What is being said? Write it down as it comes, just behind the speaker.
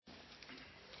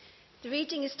The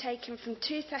reading is taken from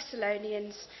 2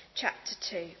 Thessalonians chapter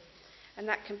 2, and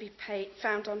that can be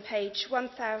found on page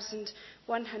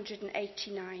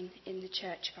 1189 in the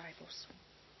Church Bibles.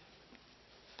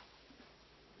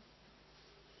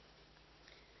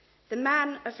 The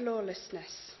man of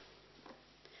lawlessness.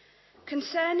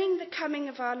 Concerning the coming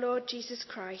of our Lord Jesus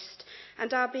Christ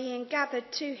and our being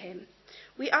gathered to him,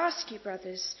 we ask you,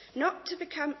 brothers, not to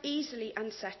become easily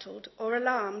unsettled or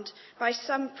alarmed by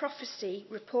some prophecy,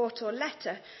 report or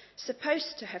letter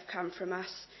supposed to have come from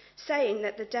us, saying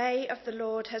that the day of the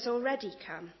Lord has already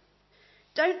come.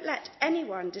 Don't let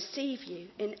anyone deceive you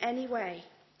in any way,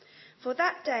 for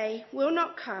that day will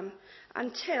not come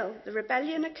until the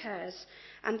rebellion occurs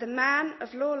and the man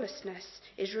of lawlessness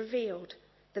is revealed,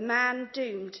 the man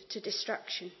doomed to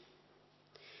destruction.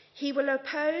 He will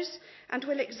oppose and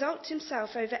will exalt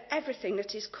himself over everything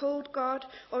that is called God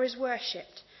or is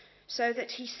worshipped, so that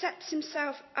he sets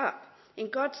himself up in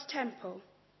God's temple,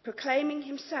 proclaiming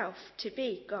himself to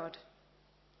be God.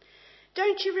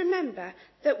 Don't you remember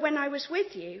that when I was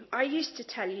with you, I used to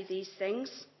tell you these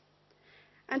things?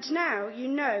 And now you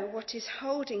know what is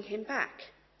holding him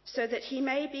back, so that he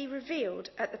may be revealed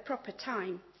at the proper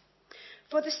time.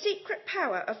 For the secret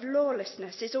power of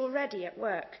lawlessness is already at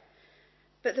work.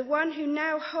 But the one who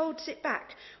now holds it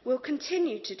back will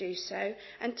continue to do so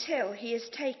until he is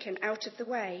taken out of the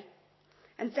way.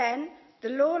 And then the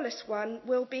lawless one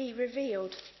will be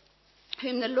revealed,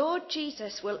 whom the Lord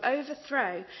Jesus will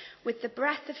overthrow with the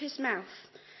breath of his mouth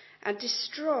and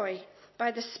destroy by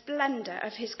the splendour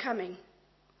of his coming.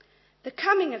 The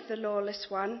coming of the lawless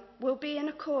one will be in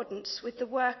accordance with the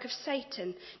work of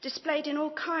Satan, displayed in all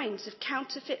kinds of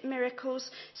counterfeit miracles,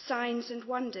 signs and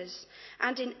wonders,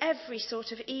 and in every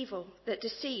sort of evil that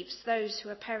deceives those who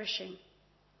are perishing.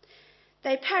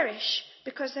 They perish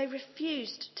because they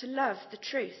refused to love the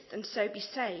truth and so be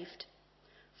saved.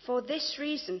 For this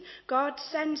reason, God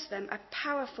sends them a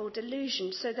powerful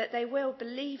delusion so that they will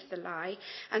believe the lie,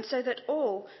 and so that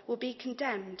all will be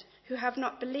condemned who have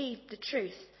not believed the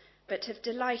truth, but have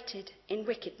delighted in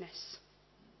wickedness.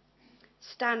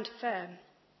 Stand firm.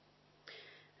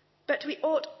 But we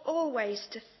ought always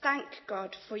to thank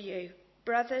God for you,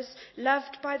 brothers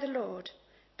loved by the Lord,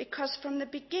 because from the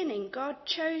beginning God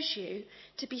chose you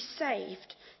to be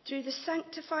saved through the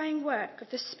sanctifying work of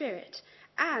the Spirit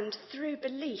and through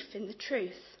belief in the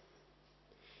truth.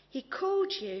 He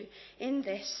called you in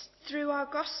this through our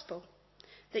gospel,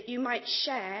 that you might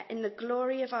share in the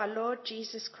glory of our Lord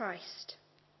Jesus Christ.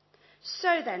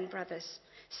 So then, brothers,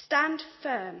 stand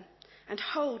firm and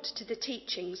hold to the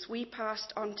teachings we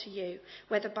passed on to you,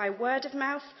 whether by word of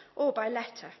mouth or by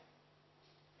letter.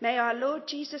 May our Lord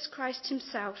Jesus Christ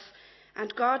himself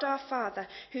and God our Father,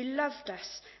 who loved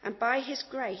us and by his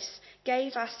grace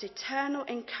gave us eternal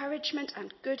encouragement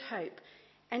and good hope,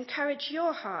 encourage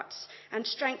your hearts and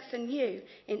strengthen you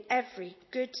in every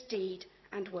good deed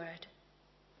and word.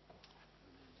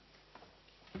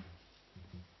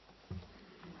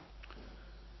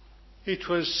 It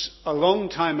was a long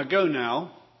time ago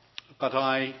now, but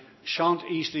I shan't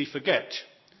easily forget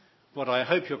what I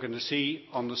hope you're going to see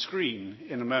on the screen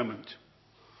in a moment.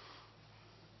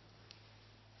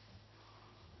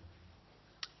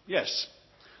 Yes,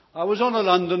 I was on a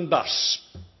London bus.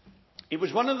 It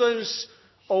was one of those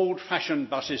old-fashioned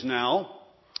buses now,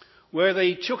 where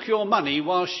they took your money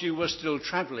whilst you were still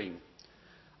travelling.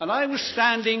 And I was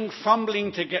standing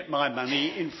fumbling to get my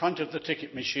money in front of the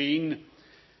ticket machine,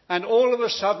 and all of a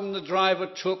sudden the driver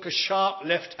took a sharp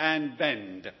left-hand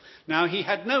bend. Now, he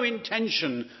had no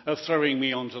intention of throwing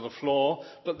me onto the floor,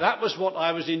 but that was what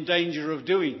I was in danger of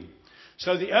doing.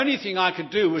 So the only thing I could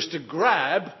do was to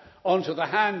grab onto the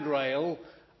handrail,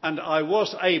 and I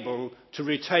was able to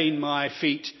retain my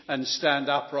feet and stand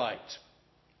upright.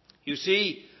 You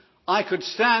see, I could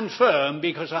stand firm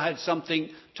because I had something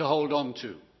to hold on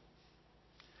to.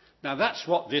 Now, that's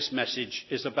what this message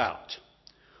is about.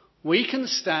 We can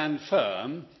stand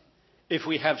firm if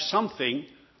we have something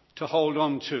to hold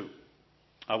on to.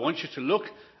 I want you to look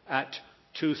at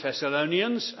 2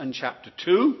 Thessalonians and chapter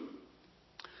 2,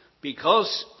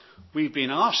 because we've been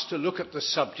asked to look at the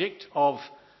subject of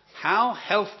how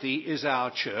healthy is our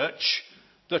church,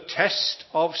 the test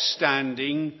of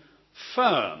standing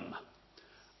firm.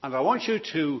 And I want you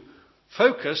to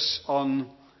focus on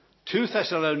 2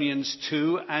 Thessalonians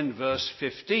 2 and verse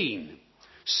 15.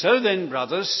 So then,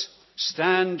 brothers,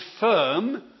 stand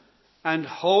firm and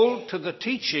hold to the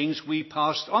teachings we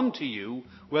passed on to you,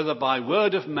 whether by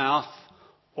word of mouth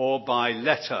or by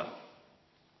letter.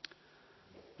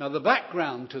 Now, the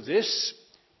background to this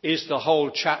is the whole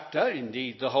chapter,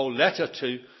 indeed the whole letter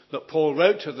that Paul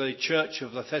wrote to the church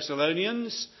of the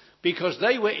Thessalonians, because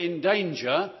they were in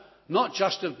danger not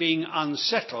just of being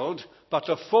unsettled, but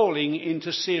of falling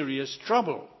into serious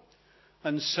trouble.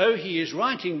 And so he is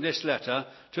writing this letter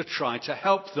to try to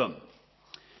help them.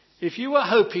 If you were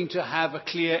hoping to have a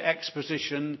clear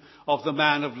exposition of the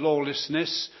man of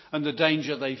lawlessness and the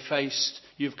danger they faced,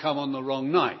 you've come on the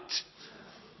wrong night.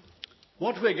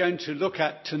 What we're going to look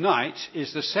at tonight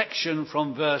is the section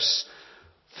from verse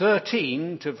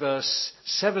 13 to verse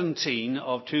 17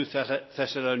 of 2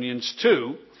 Thessalonians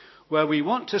 2, where we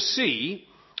want to see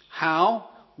how,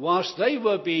 whilst they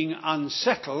were being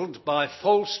unsettled by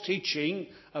false teaching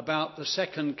about the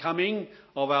second coming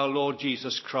of our Lord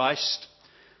Jesus Christ,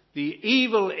 the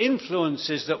evil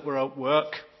influences that were at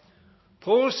work,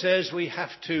 Paul says we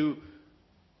have to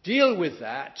deal with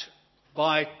that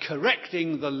by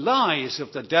correcting the lies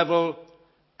of the devil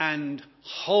and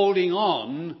holding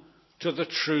on to the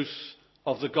truth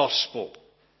of the gospel.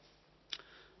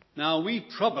 Now, we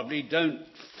probably don't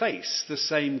face the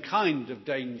same kind of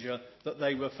danger that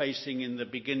they were facing in the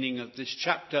beginning of this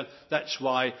chapter. That's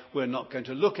why we're not going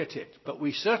to look at it. But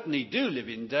we certainly do live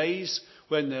in days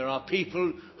when there are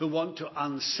people who want to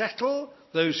unsettle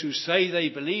those who say they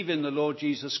believe in the Lord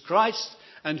Jesus Christ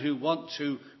and who want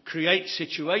to create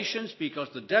situations, because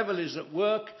the devil is at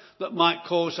work, that might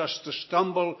cause us to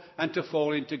stumble and to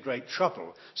fall into great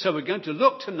trouble. So we're going to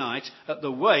look tonight at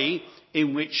the way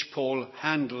in which Paul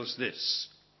handles this.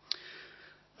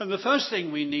 And the first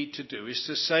thing we need to do is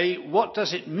to say, what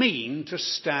does it mean to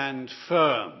stand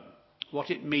firm?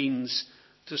 What it means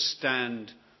to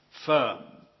stand firm.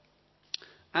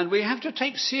 And we have to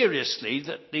take seriously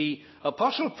that the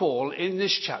Apostle Paul in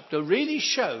this chapter really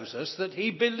shows us that he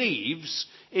believes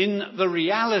in the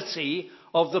reality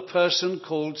of the person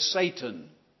called Satan.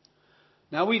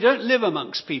 Now, we don't live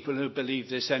amongst people who believe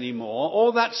this anymore.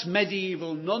 All that's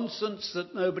medieval nonsense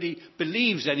that nobody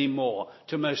believes anymore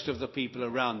to most of the people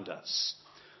around us.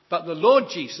 But the Lord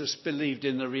Jesus believed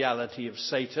in the reality of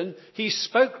Satan. He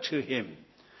spoke to him.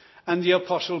 And the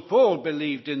Apostle Paul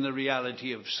believed in the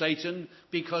reality of Satan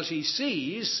because he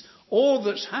sees all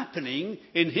that's happening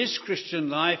in his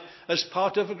Christian life as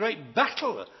part of a great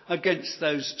battle against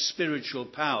those spiritual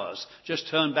powers. Just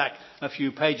turn back a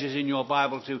few pages in your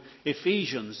Bible to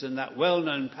Ephesians and that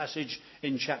well-known passage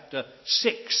in chapter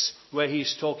 6 where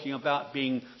he's talking about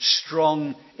being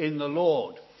strong in the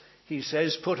Lord. He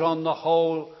says, put on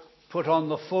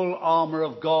the full armour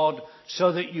of God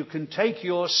so that you can take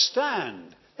your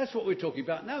stand. That's what we're talking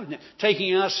about now, isn't it?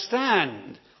 Taking our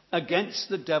stand against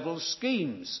the devil's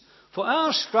schemes. For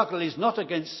our struggle is not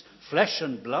against flesh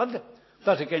and blood,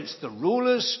 but against the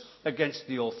rulers, against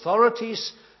the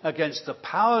authorities, against the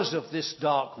powers of this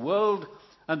dark world,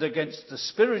 and against the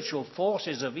spiritual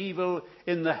forces of evil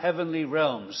in the heavenly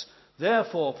realms.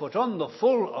 Therefore, put on the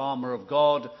full armour of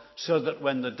God, so that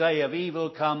when the day of evil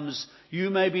comes,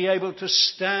 you may be able to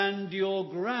stand your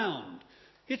ground.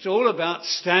 It's all about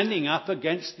standing up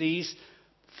against these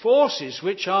forces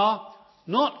which are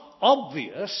not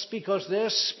obvious because they're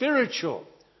spiritual,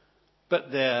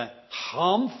 but they're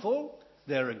harmful,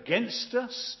 they're against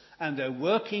us, and they're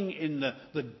working in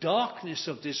the darkness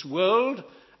of this world.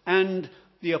 And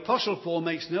the Apostle Paul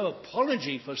makes no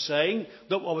apology for saying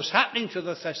that what was happening to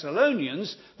the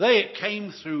Thessalonians, it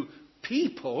came through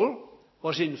people,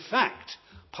 was in fact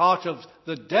part of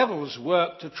the devil's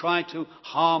work to try to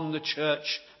harm the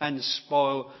church and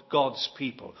spoil God's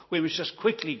people. We must just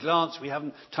quickly glance, we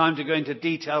haven't time to go into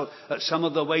detail, at some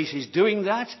of the ways he's doing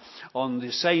that. On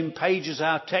the same page as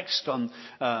our text, on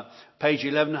page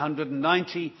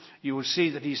 1190, you will see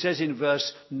that he says in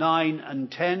verse 9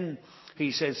 and 10,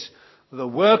 he says, the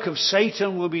work of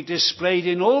Satan will be displayed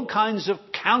in all kinds of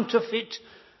counterfeit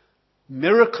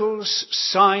miracles,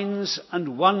 signs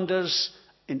and wonders,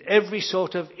 in every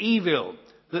sort of evil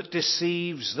that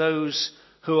deceives those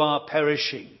who are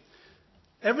perishing.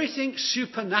 Everything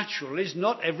supernatural is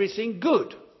not everything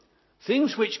good.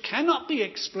 Things which cannot be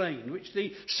explained, which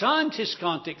the scientists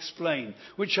can't explain,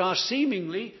 which are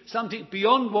seemingly something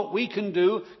beyond what we can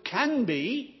do, can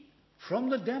be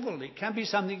from the devil. It can be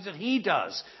something that he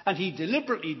does. And he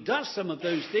deliberately does some of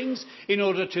those things in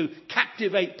order to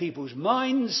captivate people's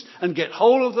minds and get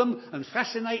hold of them and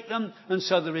fascinate them. And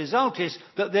so the result is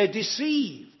that they're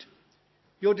deceived.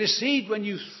 You're deceived when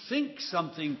you think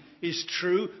something is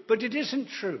true, but it isn't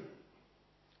true.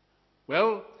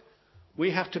 Well,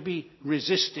 we have to be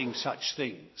resisting such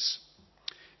things.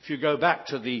 If you go back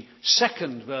to the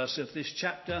second verse of this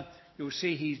chapter, you'll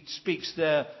see he speaks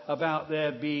there about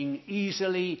their being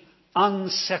easily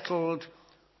unsettled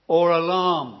or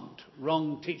alarmed.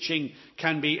 Wrong teaching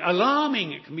can be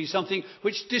alarming. It can be something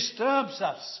which disturbs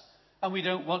us and we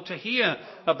don't want to hear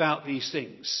about these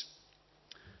things.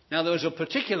 Now, there was a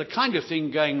particular kind of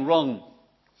thing going wrong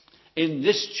in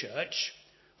this church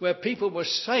where people were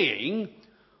saying,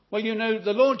 well, you know,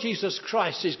 the Lord Jesus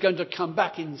Christ is going to come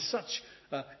back in such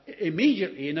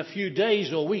immediately in a few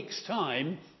days or weeks'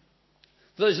 time.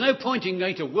 There's no point in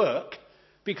going to work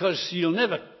because you'll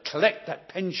never collect that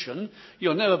pension.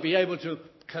 You'll never be able to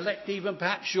collect even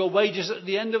perhaps your wages at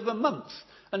the end of the month.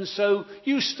 And so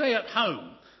you stay at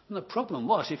home. And the problem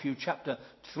was, if you chapter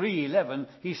 3:11,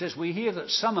 he says, we hear that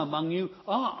some among you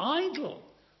are idle.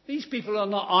 These people are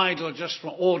not idle just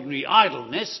from ordinary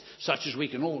idleness, such as we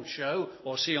can all show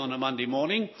or see on a Monday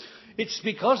morning. It's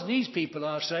because these people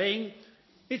are saying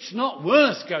it's not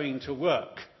worth going to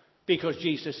work because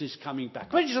Jesus is coming back.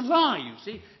 But it's a lie, you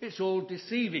see. It's all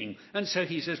deceiving. And so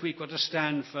he says we've got to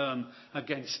stand firm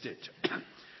against it.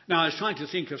 Now, I was trying to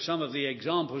think of some of the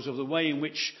examples of the way in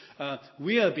which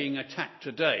we are being attacked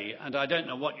today. And I don't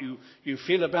know what you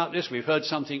feel about this. We've heard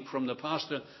something from the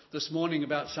pastor this morning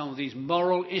about some of these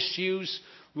moral issues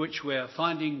which we're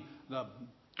finding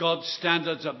God's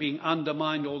standards are being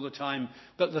undermined all the time.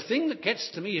 But the thing that gets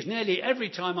to me is nearly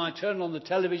every time I turn on the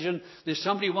television, there's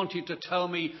somebody wanting to tell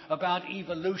me about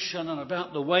evolution and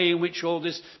about the way in which all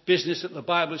this business that the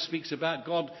Bible speaks about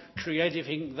God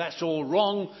creating, that's all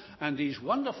wrong. And these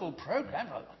wonderful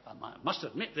programs, I must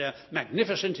admit, they're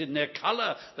magnificent in their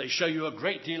colour. They show you a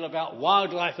great deal about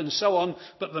wildlife and so on.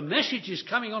 But the message is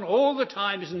coming on all the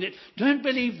time, isn't it? Don't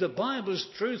believe the Bible's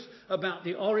truth about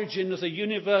the origin of the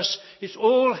universe. It's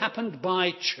all happened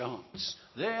by chance.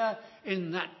 There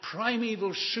in that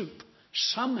primeval soup,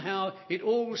 somehow it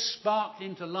all sparked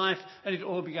into life and it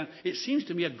all began. It seems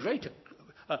to me a greater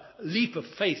leap of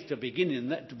faith to begin in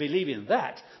that, to believe in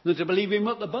that, than to believe in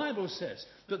what the Bible says.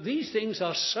 But these things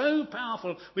are so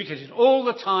powerful, we get it all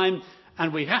the time,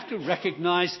 and we have to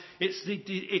recognise it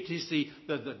is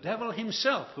the devil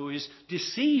himself who is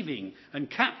deceiving and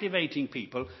captivating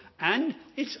people, and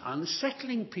it's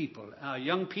unsettling people. Our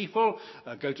young people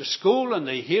go to school and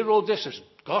they hear all this as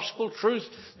gospel truth.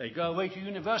 They go away to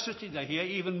university, they hear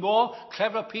even more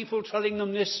clever people telling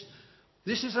them this.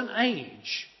 This is an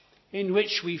age in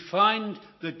which we find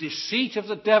the deceit of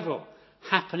the devil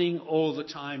happening all the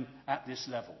time at this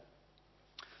level.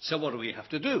 So what do we have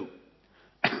to do?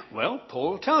 Well,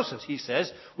 Paul tells us, he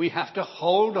says, we have to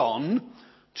hold on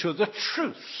to the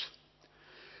truth.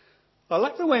 I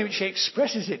like the way in which he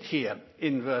expresses it here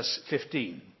in verse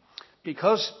 15,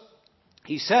 because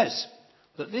he says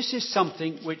that this is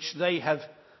something which they have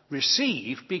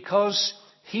received because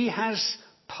he has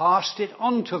passed it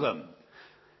on to them.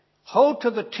 Hold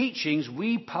to the teachings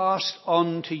we passed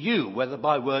on to you, whether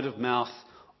by word of mouth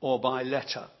or by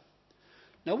letter.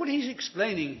 Now, what he's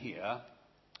explaining here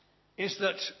is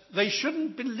that they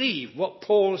shouldn't believe what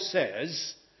Paul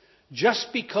says just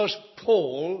because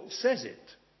Paul says it.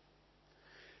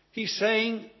 He's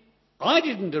saying, I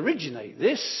didn't originate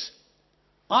this.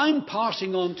 I'm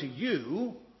passing on to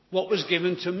you what was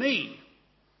given to me.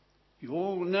 You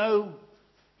all know,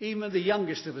 even the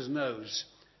youngest of us knows,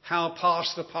 how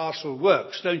pass the parcel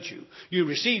works, don't you? You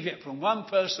receive it from one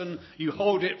person, you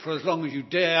hold it for as long as you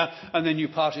dare, and then you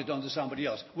pass it on to somebody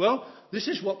else. Well, this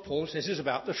is what Paul says is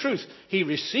about the truth. He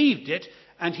received it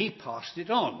and he passed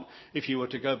it on. If you were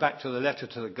to go back to the letter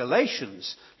to the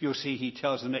Galatians, you'll see he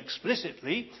tells them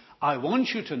explicitly, I want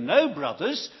you to know,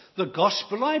 brothers, the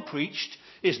gospel I preached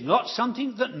is not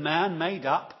something that man made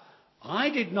up. I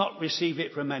did not receive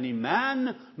it from any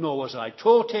man, nor was I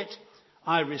taught it.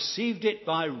 I received it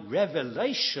by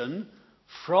revelation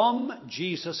from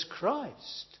Jesus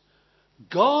Christ.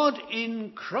 God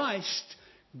in Christ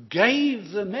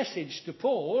gave the message to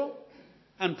Paul,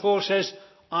 and Paul says,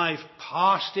 I've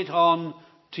passed it on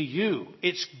to you.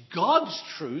 It's God's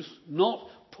truth, not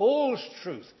Paul's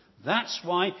truth. That's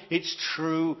why it's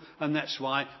true, and that's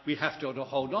why we have to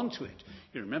hold on to it.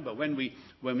 You remember when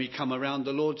we come around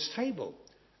the Lord's table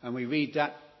and we read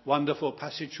that wonderful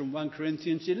passage from 1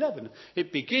 Corinthians 11.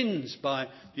 It begins by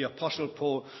the Apostle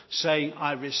Paul saying,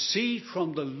 I received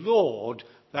from the Lord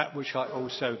that which I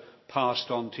also passed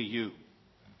on to you.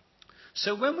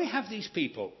 So when we have these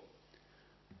people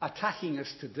attacking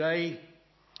us today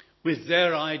with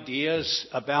their ideas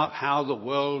about how the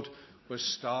world was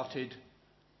started,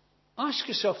 ask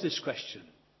yourself this question.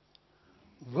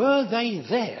 Were they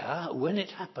there when it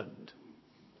happened?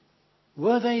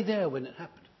 Were they there when it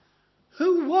happened?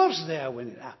 Who was there when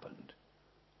it happened?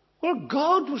 Well,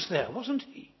 God was there, wasn't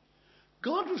he?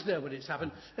 God was there when it's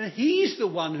happened. And he's the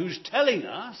one who's telling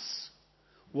us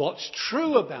what's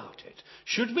true about it?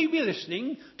 Should we be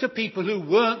listening to people who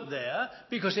weren't there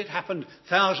because it happened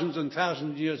thousands and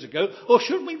thousands of years ago? Or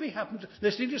should we be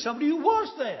listening to somebody who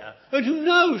was there and who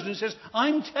knows and says,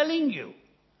 I'm telling you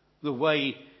the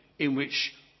way in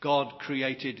which God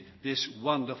created this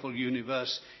wonderful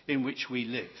universe in which we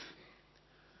live?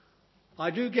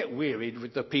 I do get wearied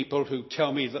with the people who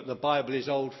tell me that the Bible is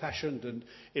old-fashioned and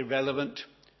irrelevant,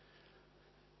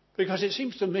 because it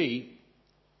seems to me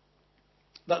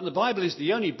that the Bible is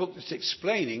the only book that's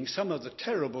explaining some of the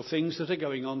terrible things that are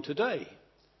going on today.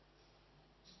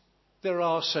 There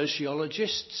are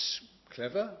sociologists,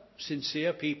 clever,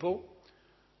 sincere people,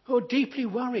 who are deeply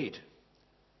worried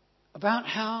about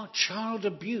how child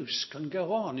abuse can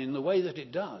go on in the way that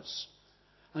it does,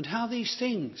 and how these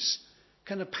things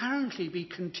can apparently be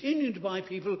continued by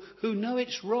people who know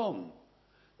it's wrong.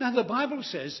 Now, the Bible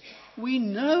says we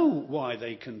know why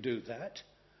they can do that.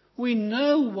 We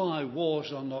know why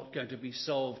wars are not going to be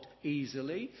solved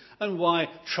easily, and why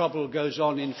trouble goes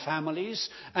on in families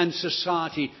and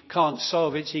society can't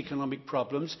solve its economic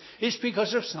problems. It's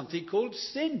because of something called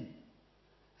sin.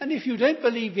 And if you don't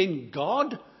believe in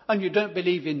God and you don't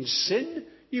believe in sin,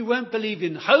 you won't believe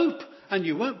in hope, and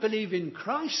you won't believe in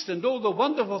Christ and all the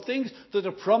wonderful things that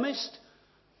are promised.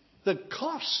 The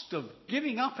cost of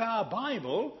giving up our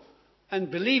Bible and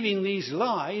believing these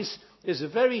lies is a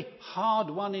very hard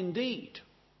one indeed.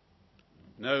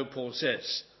 No, Paul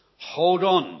says, hold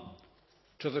on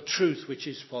to the truth which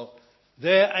is for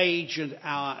their age and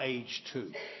our age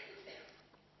too.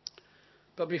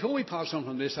 But before we pass on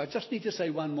from this, I just need to say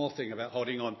one more thing about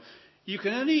holding on. You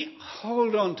can only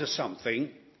hold on to something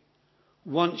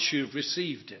once you've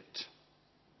received it.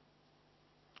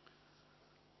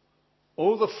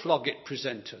 All the flog it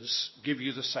presenters give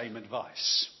you the same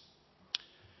advice.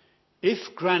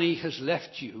 If Granny has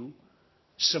left you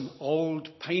some old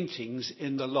paintings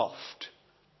in the loft,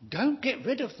 don't get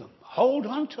rid of them. Hold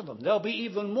on to them. They'll be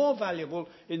even more valuable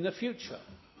in the future.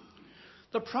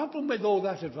 The problem with all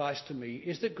that advice to me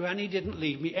is that Granny didn't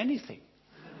leave me anything.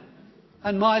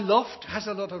 And my loft has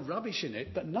a lot of rubbish in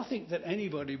it, but nothing that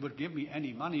anybody would give me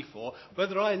any money for,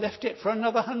 whether I left it for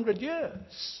another 100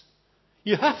 years.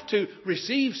 You have to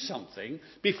receive something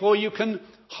before you can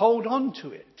hold on to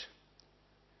it.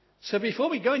 So before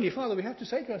we go any further, we have to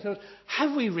say to ourselves,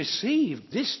 have we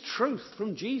received this truth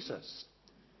from Jesus?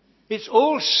 It's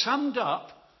all summed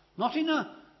up, not in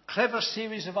a clever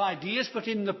series of ideas, but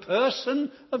in the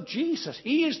person of Jesus.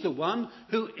 He is the one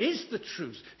who is the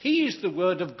truth. He is the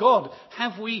Word of God.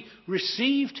 Have we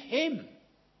received him?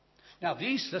 Now,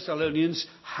 these Thessalonians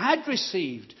had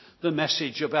received the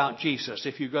message about Jesus.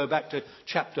 If you go back to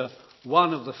chapter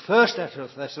 1 of the first letter of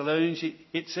Thessalonians,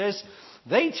 it says,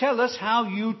 they tell us how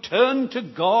you turn to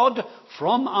God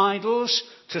from idols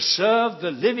to serve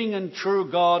the living and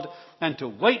true God and to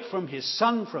wait from his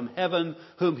Son from heaven,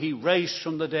 whom he raised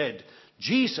from the dead,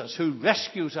 Jesus, who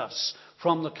rescues us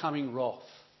from the coming wrath.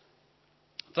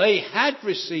 They had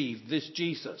received this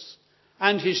Jesus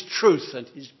and his truth and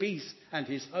his peace and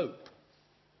his hope.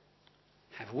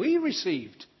 Have we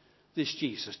received this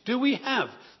Jesus? Do we have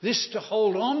this to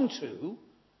hold on to,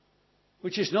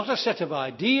 which is not a set of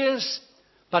ideas,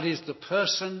 but is the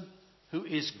person who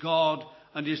is God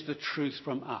and is the truth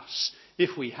from us?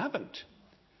 If we haven't,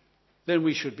 then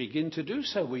we should begin to do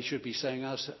so. We should be saying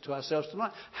to ourselves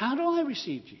tonight, how do I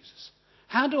receive Jesus?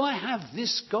 How do I have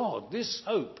this God, this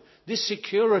hope, this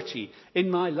security in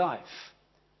my life?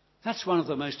 That's one of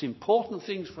the most important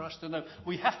things for us to know.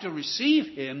 We have to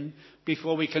receive him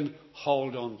before we can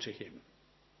hold on to him.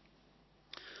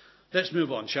 Let's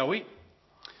move on, shall we?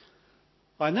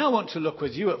 I now want to look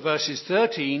with you at verses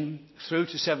 13 through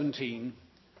to 17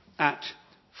 at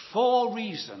 4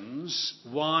 reasons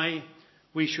why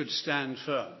we should stand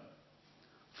firm.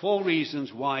 4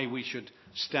 reasons why we should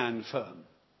stand firm.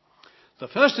 The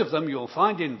first of them you'll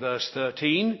find in verse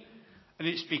 13, and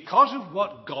it's because of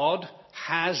what God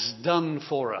has done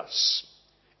for us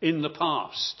in the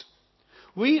past.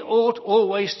 We ought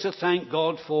always to thank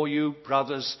God for you,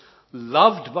 brothers,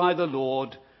 loved by the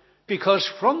Lord, because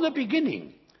from the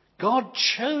beginning God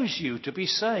chose you to be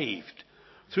saved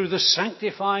through the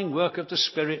sanctifying work of the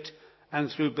Spirit and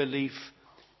through belief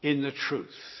in the truth.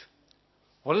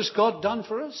 What has God done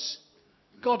for us?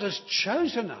 God has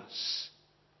chosen us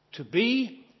to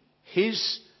be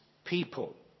his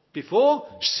people. Before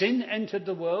sin entered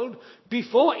the world,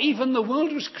 before even the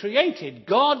world was created,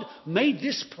 God made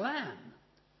this plan.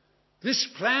 This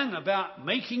plan about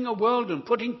making a world and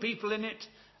putting people in it,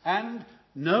 and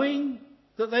knowing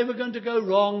that they were going to go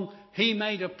wrong, he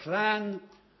made a plan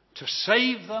to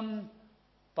save them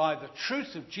by the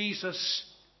truth of Jesus,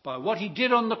 by what he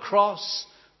did on the cross,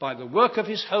 by the work of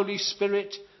his Holy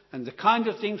Spirit and the kind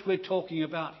of things we're talking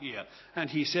about here. And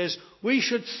he says we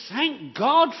should thank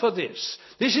God for this.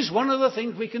 This is one of the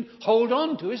things we can hold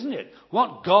on to, isn't it?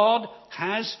 What God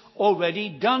has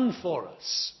already done for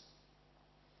us.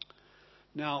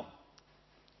 Now,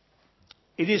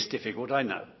 it is difficult, I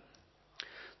know,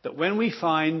 that when we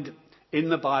find in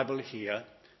the Bible here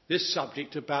this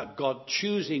subject about God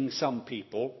choosing some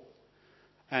people,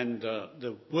 and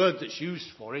the word that's used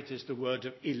for it is the word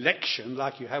of election,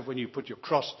 like you have when you put your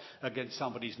cross against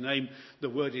somebody's name, the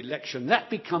word election. That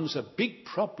becomes a big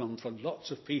problem for lots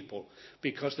of people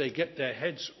because they get their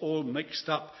heads all mixed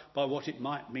up by what it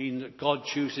might mean that God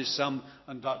chooses some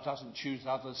and doesn't choose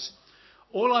others.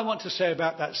 All I want to say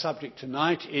about that subject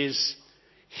tonight is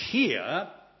here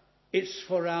it's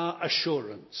for our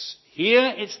assurance.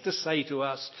 Here it's to say to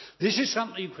us, this is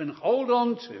something you can hold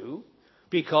on to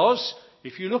because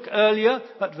if you look earlier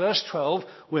at verse 12,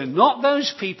 we're not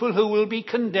those people who will be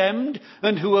condemned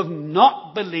and who have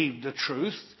not believed the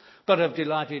truth, but have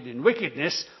delighted in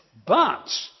wickedness. But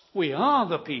we are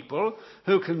the people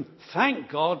who can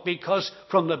thank God because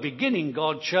from the beginning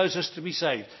God chose us to be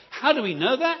saved. How do we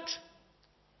know that?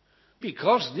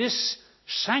 Because this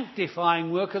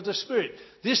sanctifying work of the Spirit,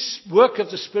 this work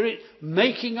of the Spirit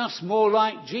making us more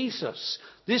like Jesus,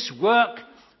 this work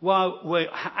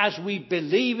as we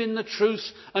believe in the truth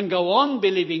and go on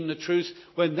believing the truth,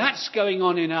 when that's going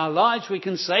on in our lives, we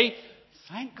can say,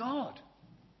 thank God.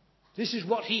 This is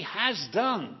what he has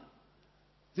done.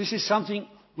 This is something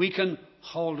we can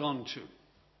hold on to.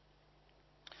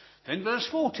 Then verse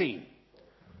 14.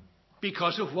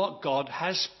 Because of what God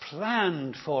has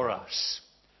planned for us.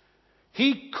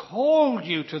 He called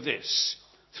you to this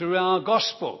through our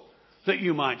gospel, that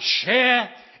you might share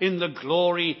in the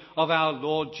glory of our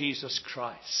Lord Jesus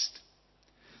Christ.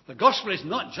 The gospel is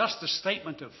not just a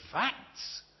statement of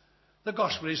facts. The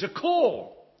gospel is a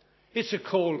call. It's a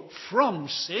call from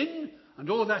sin and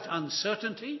all that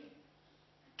uncertainty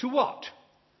to what?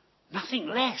 Nothing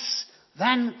less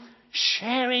than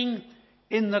sharing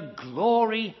in the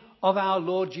glory of our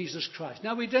Lord Jesus Christ.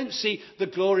 Now, we don't see the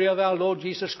glory of our Lord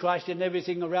Jesus Christ in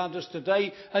everything around us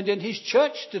today and in his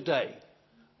church today.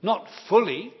 Not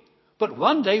fully, but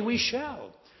one day we shall.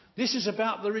 This is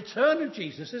about the return of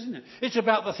Jesus, isn't it? It's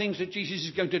about the things that Jesus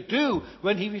is going to do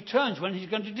when he returns, when he's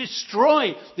going to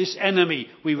destroy this enemy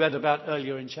we read about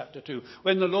earlier in chapter 2.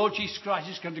 When the Lord Jesus Christ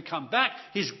is going to come back,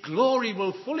 his glory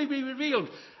will fully be revealed.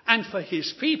 And for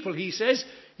his people, he says,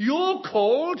 you're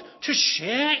called to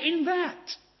share in that.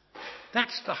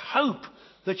 That's the hope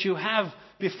that you have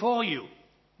before you.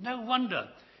 No wonder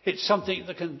it's something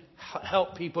that can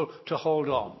help people to hold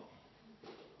on.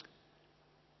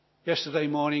 Yesterday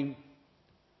morning,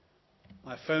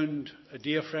 I phoned a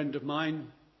dear friend of mine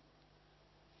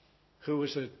who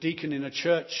was a deacon in a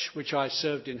church which I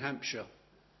served in Hampshire.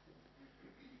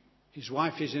 His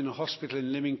wife is in a hospital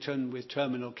in Lymington with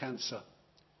terminal cancer.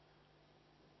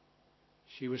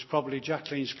 She was probably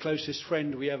Jacqueline's closest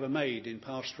friend we ever made in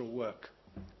pastoral work.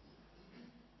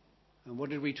 And what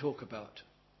did we talk about?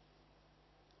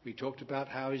 We talked about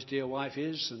how his dear wife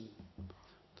is and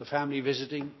the family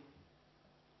visiting.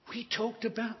 We talked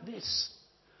about this.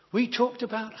 We talked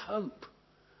about hope.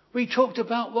 We talked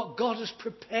about what God has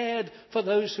prepared for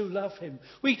those who love him.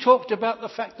 We talked about the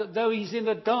fact that though he's in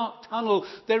a dark tunnel,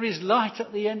 there is light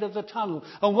at the end of the tunnel.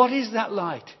 And what is that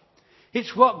light?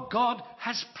 It's what God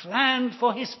has planned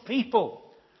for his people.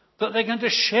 That they're going to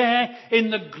share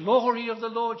in the glory of the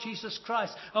Lord Jesus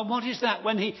Christ. And what is that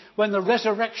when the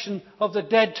resurrection of the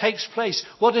dead takes place?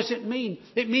 What does it mean?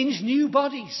 It means new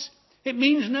bodies. It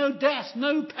means no death,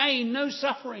 no pain, no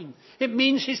suffering. It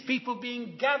means his people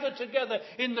being gathered together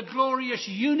in the glorious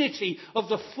unity of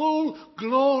the full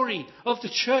glory of the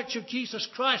church of Jesus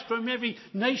Christ from every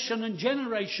nation and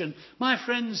generation. My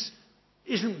friends,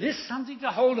 isn't this something to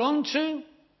hold on to?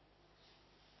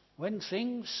 When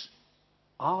things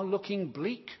are looking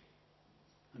bleak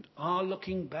and are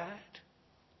looking bad.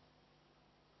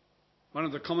 One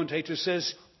of the commentators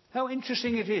says, how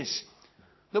interesting it is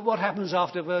that what happens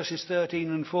after verses 13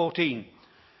 and 14.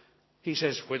 He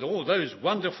says, with all those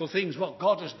wonderful things, what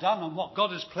God has done and what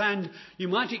God has planned, you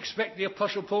might expect the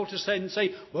Apostle Paul to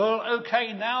say, well,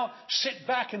 okay, now sit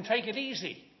back and take it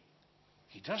easy.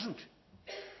 He doesn't.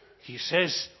 He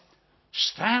says,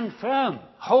 stand firm,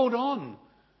 hold on,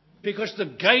 because the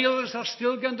gales are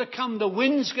still going to come. The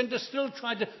wind's going to still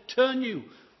try to turn you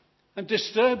and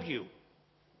disturb you.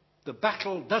 The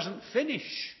battle doesn't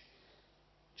finish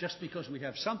just because we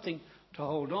have something to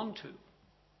hold on to.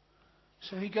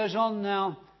 So he goes on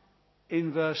now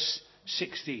in verse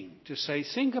 16 to say,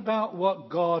 think about what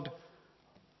God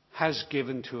has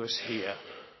given to us here.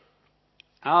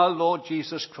 our Lord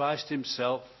Jesus Christ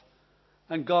himself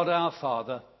and God our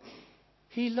Father,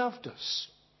 he loved us.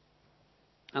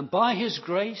 And by his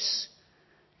grace,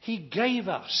 he gave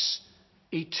us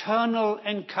eternal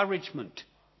encouragement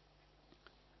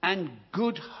and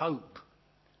good hope.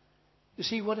 You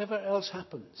see, whatever else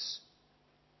happens,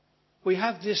 we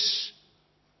have this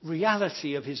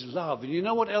reality of his love. And you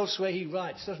know what elsewhere he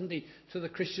writes, doesn't he, to the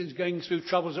Christians going through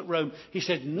troubles at Rome? He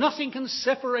said, nothing can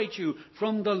separate you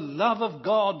from the love of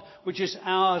God, which is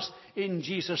ours in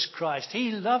Jesus Christ.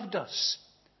 He loved us.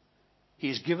 He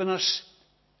has given us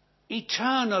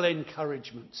eternal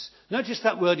encouragements. Notice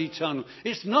that word eternal.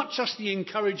 It's not just the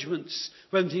encouragements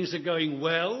when things are going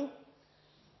well.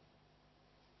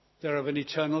 They're of an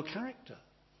eternal character.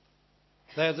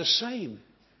 They're the same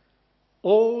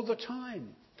all the time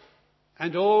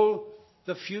and all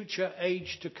the future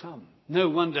age to come. No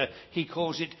wonder he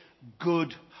calls it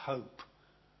good hope.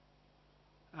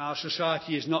 Our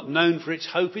society is not known for its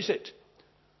hope, is it?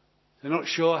 They're not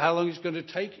sure how long it's going to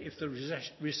take, if the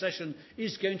recession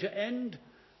is going to end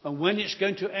and when it's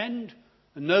going to end.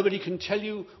 And nobody can tell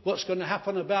you what's going to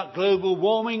happen about global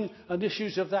warming and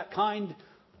issues of that kind.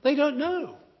 They don't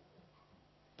know.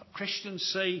 But Christians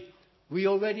say we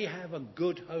already have a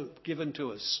good hope given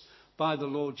to us by the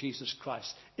Lord Jesus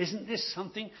Christ. Isn't this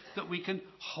something that we can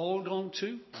hold on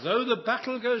to? Though the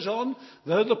battle goes on,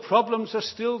 though the problems are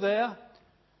still there,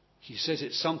 he says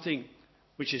it's something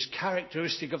which is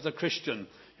characteristic of the Christian.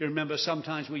 You remember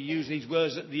sometimes we use these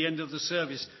words at the end of the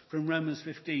service from Romans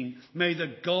 15. May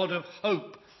the God of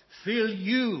hope fill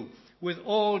you with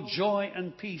all joy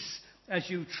and peace as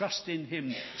you trust in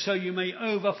him, so you may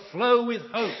overflow with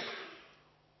hope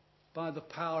by the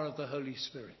power of the Holy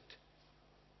Spirit.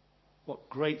 What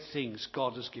great things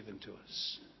God has given to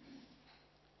us.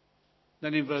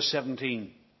 Then in verse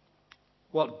 17,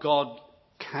 what God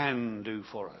can do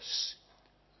for us.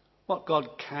 What God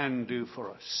can do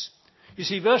for us. You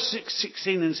see, verse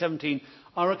 16 and 17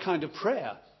 are a kind of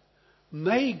prayer.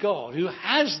 May God, who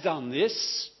has done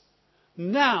this,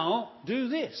 now do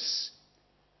this.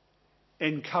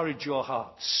 Encourage your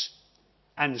hearts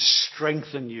and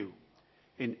strengthen you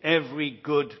in every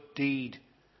good deed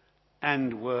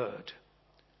and word.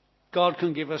 God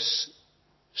can give us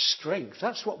strength.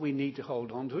 That's what we need to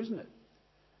hold on to, isn't it?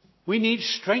 We need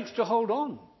strength to hold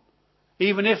on.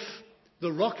 Even if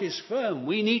the rock is firm,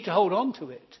 we need to hold on to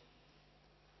it.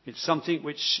 It's something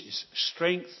which is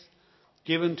strength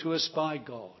given to us by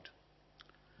God.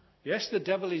 Yes, the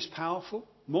devil is powerful,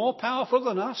 more powerful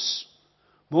than us,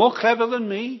 more clever than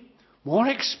me, more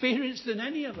experienced than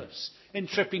any of us in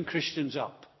tripping Christians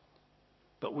up.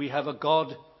 But we have a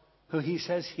God who, he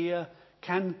says here,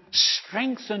 can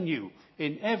strengthen you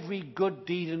in every good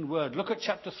deed and word. Look at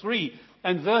chapter 3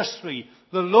 and verse 3.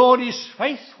 The Lord is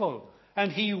faithful,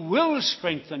 and he will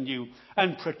strengthen you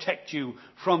and protect you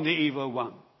from the evil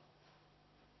one.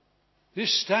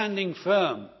 This standing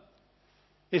firm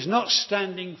is not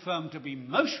standing firm to be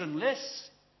motionless.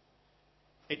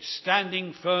 It's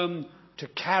standing firm to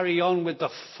carry on with the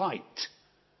fight,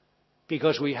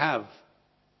 because we have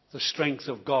the strength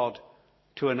of God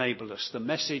to enable us. The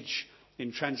Message,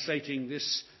 in translating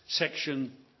this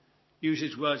section,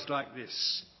 uses words like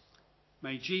this.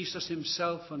 May Jesus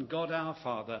himself and God our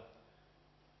Father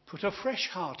put a fresh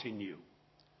heart in you,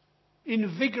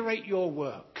 invigorate your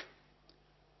work,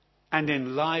 and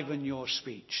enliven your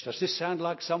speech. Does this sound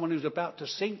like someone who's about to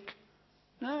sink?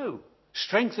 No.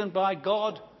 Strengthened by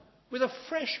God with a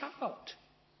fresh heart.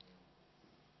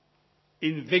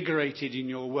 Invigorated in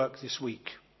your work this week.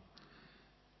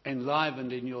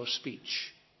 Enlivened in your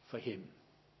speech for him.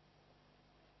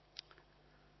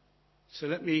 So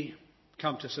let me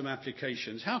come to some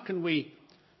applications. How can we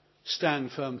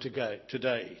stand firm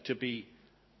today to be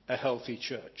a healthy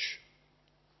church?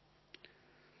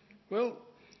 Well,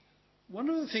 one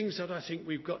of the things that I think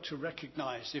we've got to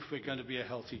recognise if we're going to be a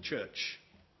healthy church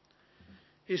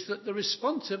is that the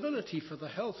responsibility for the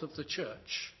health of the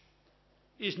church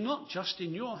is not just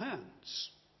in your hands.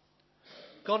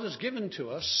 God has given to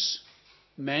us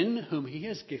men whom he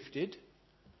has gifted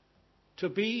to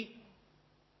be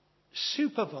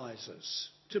supervisors,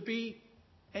 to be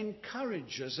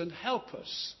encouragers and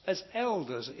helpers as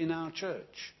elders in our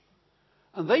church.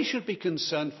 And they should be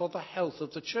concerned for the health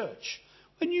of the church.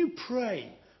 When you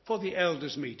pray for the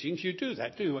elders' meetings, you do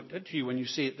that, don't you, when you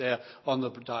see it there on the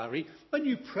diary? When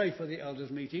you pray for the elders'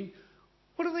 meeting,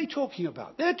 what are they talking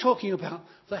about? They're talking about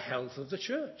the health of the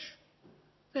church.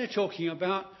 They're talking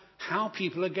about how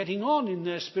people are getting on in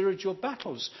their spiritual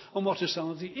battles and what are some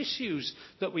of the issues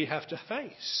that we have to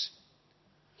face.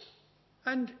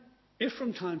 And if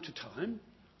from time to time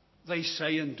they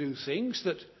say and do things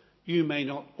that You may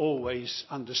not always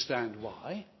understand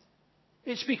why.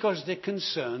 It's because they're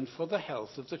concerned for the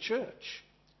health of the church.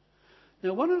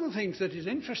 Now, one of the things that is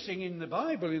interesting in the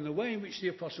Bible, in the way in which the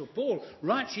Apostle Paul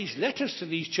writes his letters to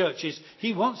these churches,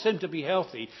 he wants them to be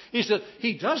healthy, is that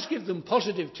he does give them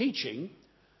positive teaching,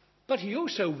 but he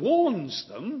also warns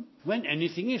them when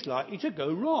anything is likely to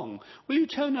go wrong. Will you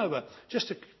turn over just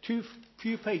a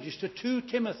few pages to 2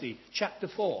 Timothy chapter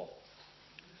 4?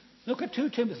 Look at 2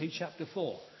 Timothy chapter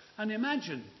 4 and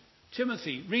imagine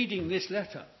Timothy reading this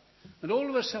letter, and all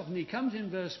of a sudden he comes in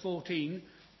verse 14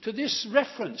 to this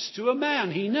reference to a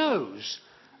man he knows,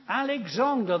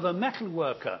 Alexander the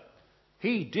metalworker.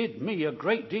 He did me a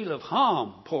great deal of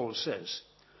harm, Paul says.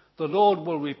 The Lord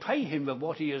will repay him of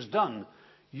what he has done.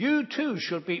 You too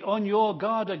should be on your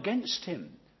guard against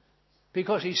him,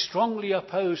 because he strongly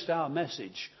opposed our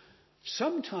message.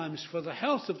 Sometimes for the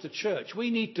health of the church, we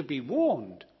need to be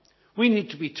warned. We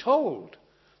need to be told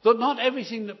that not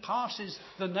everything that passes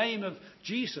the name of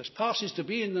Jesus, passes to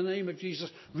be in the name of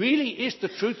Jesus, really is the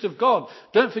truth of God.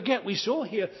 Don't forget, we saw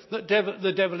here that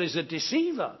the devil is a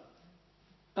deceiver.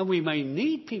 And we may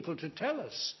need people to tell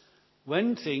us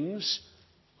when things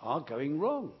are going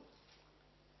wrong.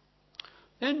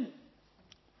 Then,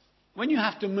 when you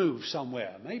have to move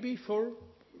somewhere, maybe for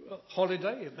a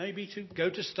holiday, maybe to go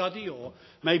to study, or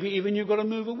maybe even you've got to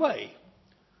move away,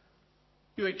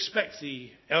 you expect the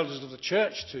elders of the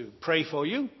church to pray for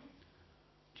you.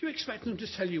 Do you expect them to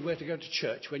tell you where to go to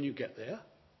church when you get there?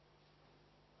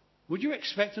 Would you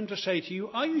expect them to say to you,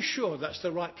 are you sure that's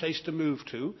the right place to move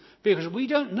to? Because we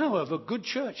don't know of a good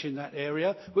church in that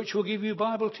area which will give you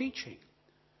Bible teaching.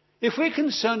 If we're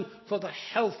concerned for the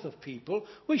health of people,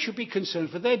 we should be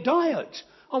concerned for their diet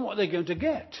and what they're going to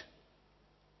get.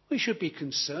 We should be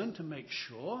concerned to make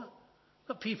sure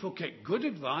that people get good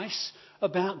advice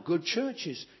about good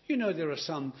churches. You know, there are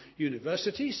some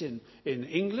universities in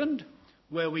England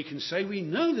where we can say we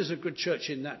know there's a good church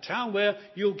in that town where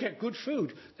you'll get good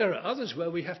food. There are others where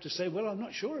we have to say, well, I'm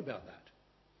not sure about that.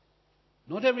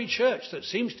 Not every church that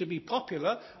seems to be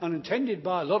popular and attended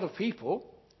by a lot of people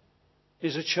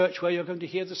is a church where you're going to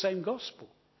hear the same gospel.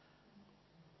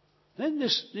 Then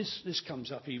this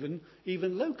comes up even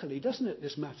locally, doesn't it,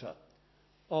 this matter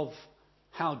of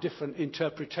how different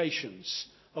interpretations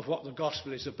of what the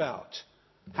gospel is about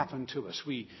happen to us.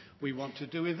 We want to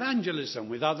do evangelism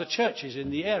with other churches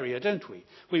in the area, don't we?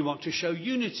 We want to show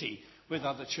unity with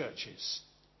other churches.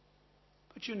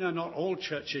 But you know, not all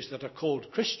churches that are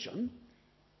called Christian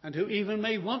and who even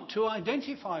may want to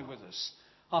identify with us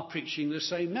are preaching the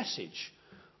same message.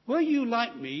 Were you,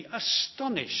 like me,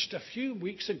 astonished a few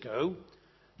weeks ago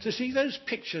to see those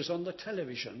pictures on the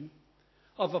television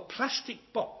of a plastic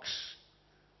box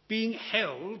being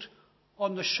held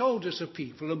on the shoulders of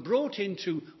people and brought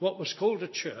into what was called a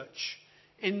church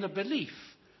in the belief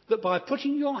that by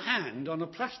putting your hand on a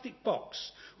plastic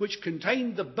box which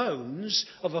contained the bones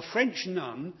of a French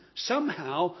nun,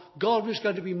 somehow God was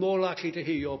going to be more likely to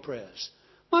hear your prayers?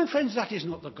 My friends, that is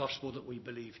not the gospel that we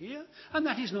believe here, and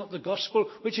that is not the gospel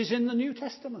which is in the New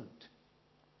Testament.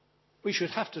 We should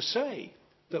have to say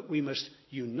that we must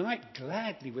unite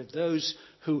gladly with those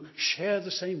who share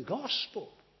the same gospel.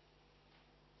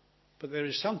 But there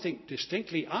is something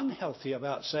distinctly unhealthy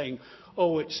about saying,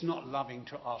 oh, it's not loving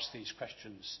to ask these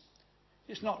questions.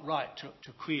 It's not right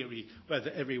to query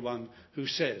whether everyone who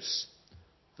says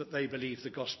that they believe the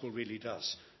gospel really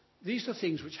does. These are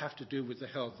things which have to do with the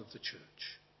health of the church.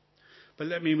 But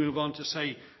let me move on to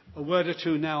say a word or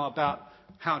two now about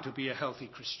how to be a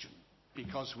healthy Christian.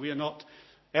 Because we are not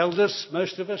elders,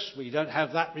 most of us. We don't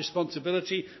have that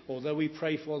responsibility, although we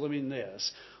pray for them in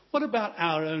theirs. What about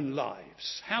our own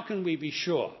lives? How can we be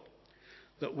sure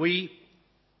that we,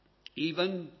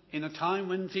 even in a time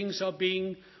when things are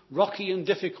being rocky and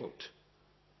difficult,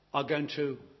 are going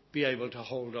to be able to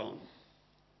hold on?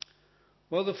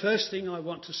 Well, the first thing I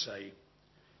want to say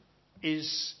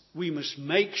is we must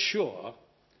make sure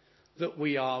that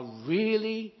we are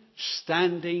really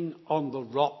standing on the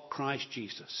rock, Christ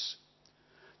Jesus.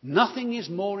 Nothing is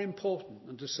more important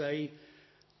than to say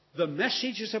the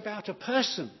message is about a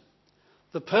person,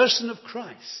 the person of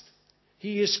Christ.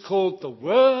 He is called the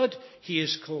Word, He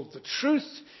is called the truth,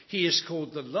 He is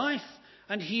called the life,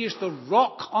 and He is the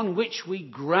rock on which we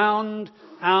ground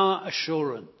our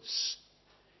assurance.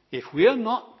 If we are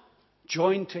not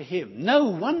joined to Him, no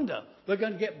wonder we're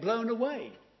going to get blown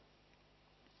away.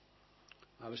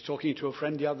 I was talking to a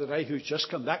friend the other day who's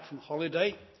just come back from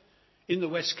holiday in the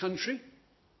West Country,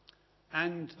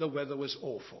 and the weather was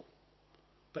awful.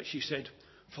 But she said,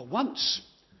 for once,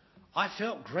 I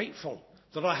felt grateful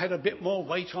that I had a bit more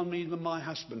weight on me than my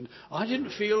husband. I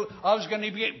didn't feel I was going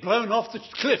to get blown off the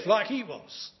cliff like he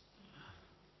was.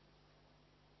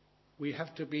 We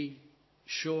have to be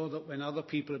sure that when other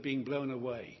people are being blown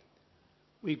away,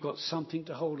 we've got something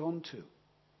to hold on to.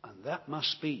 And that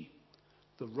must be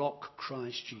the rock,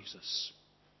 Christ Jesus.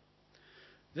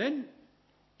 Then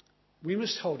we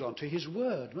must hold on to his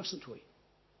word, mustn't we?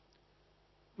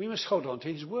 We must hold on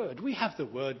to his word. We have the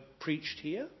word preached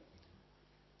here,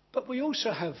 but we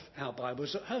also have our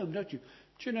Bibles at home, don't you?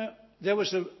 Do you know, there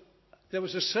was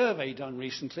a survey done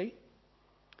recently,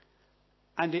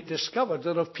 and it discovered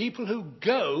that of people who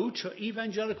go to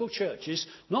evangelical churches,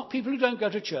 not people who don't go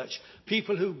to church,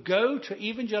 people who go to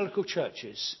evangelical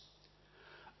churches,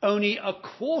 only a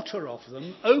quarter of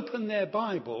them open their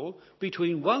Bible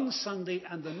between one Sunday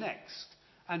and the next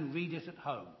and read it at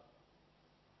home.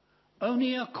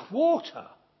 Only a quarter,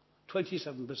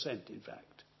 27% in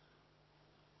fact.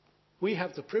 We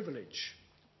have the privilege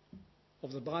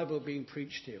of the Bible being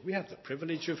preached here. We have the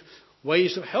privilege of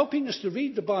ways of helping us to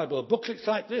read the Bible, booklets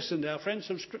like this and our Friends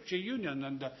of Scripture Union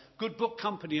and Good Book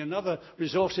Company and other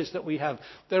resources that we have.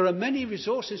 There are many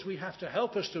resources we have to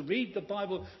help us to read the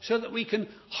Bible so that we can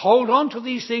hold on to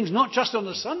these things not just on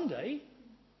a Sunday,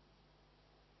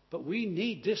 but we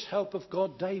need this help of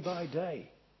God day by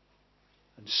day.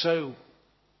 And so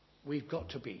we've got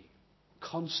to be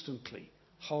constantly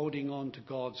holding on to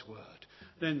God's word.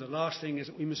 Then the last thing is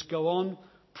that we must go on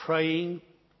praying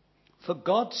for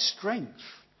God's strength.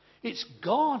 It's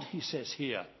God, he says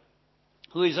here,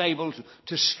 who is able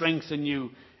to strengthen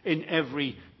you in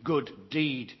every good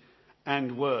deed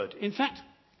and word. In fact,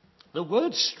 the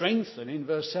word strengthen in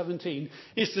verse 17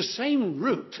 is the same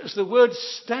root as the word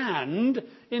stand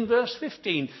in verse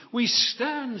 15. We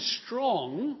stand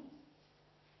strong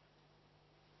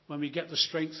when we get the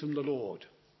strength from the Lord.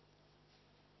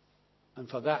 And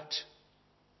for that,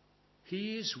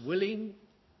 he is willing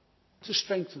to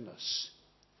strengthen us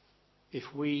if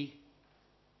we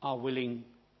are willing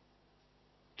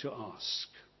to ask.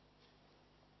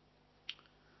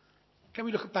 Can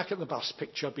we look back at the bus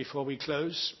picture before we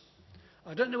close?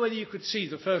 I don't know whether you could see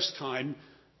the first time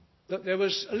that there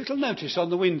was a little notice on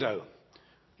the window.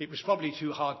 It was probably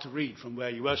too hard to read from where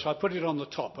you were, so I put it on the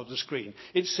top of the screen.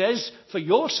 It says, for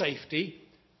your safety,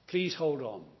 please hold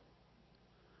on.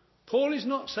 Paul is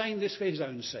not saying this for his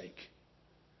own sake.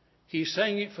 He's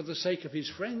saying it for the sake of his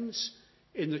friends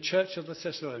in the church of the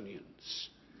Thessalonians.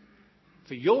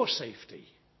 For your safety,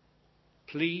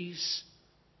 please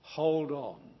hold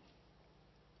on.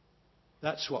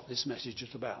 That's what this message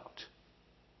is about.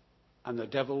 And the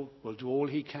devil will do all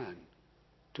he can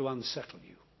to unsettle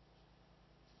you.